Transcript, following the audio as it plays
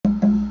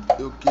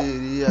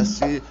queria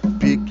ser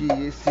pique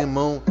esse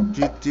mão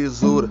de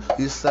tesoura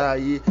e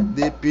sair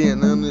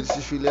depenando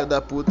esses filha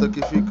da puta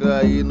que fica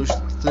aí nos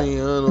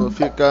estranhando,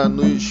 fica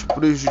nos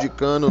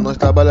prejudicando. Nós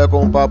trabalhamos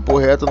com papo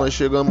reto, nós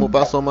chegamos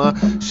pra somar,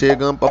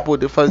 chegamos pra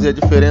poder fazer a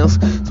diferença.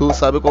 Tu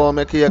sabe como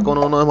é que é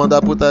quando nós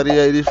mandar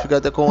putaria, eles ficam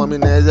até com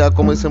amnésia.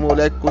 Como esse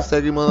moleque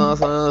consegue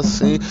mandar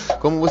assim,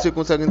 como você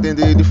consegue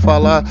entender ele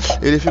falar,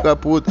 ele fica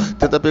puto,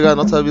 tenta pegar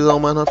nossa visão,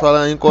 mas não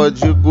fala em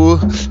código.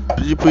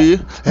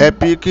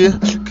 Repique,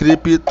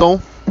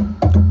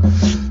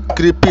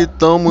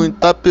 Krypton,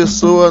 muita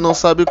pessoa não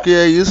sabe o que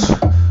é isso.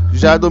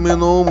 Já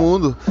dominou o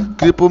mundo,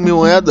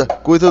 criptomoeda,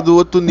 coisa do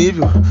outro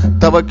nível.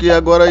 Tava aqui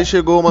agora e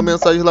chegou uma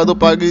mensagem lá do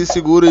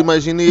PagSeguro.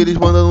 Imagine eles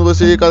mandando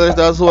você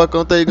cadastrar a sua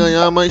conta e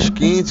ganhar mais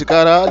 15.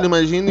 Caralho,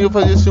 imagine eu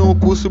fazesse um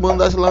curso e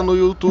mandasse lá no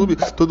YouTube.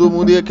 Todo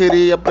mundo ia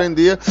querer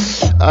aprender.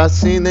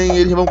 Assim nem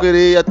eles vão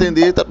querer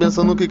atender. Tá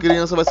pensando que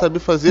criança vai saber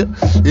fazer?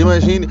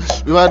 Imagine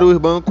vários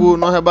bancos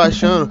nós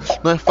rebaixando,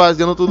 nós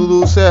fazendo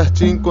tudo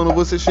certinho. Quando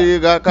você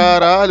chegar,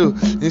 caralho,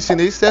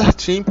 ensinei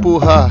certinho,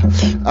 porra.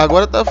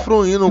 Agora tá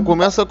fluindo,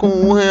 começa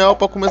com R$1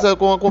 pra começar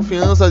com a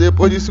confiança.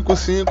 Depois de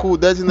 5,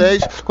 10 e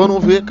 10, quando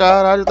vê,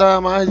 caralho,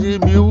 tá mais de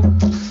 1000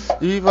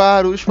 e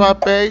vários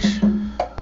papéis.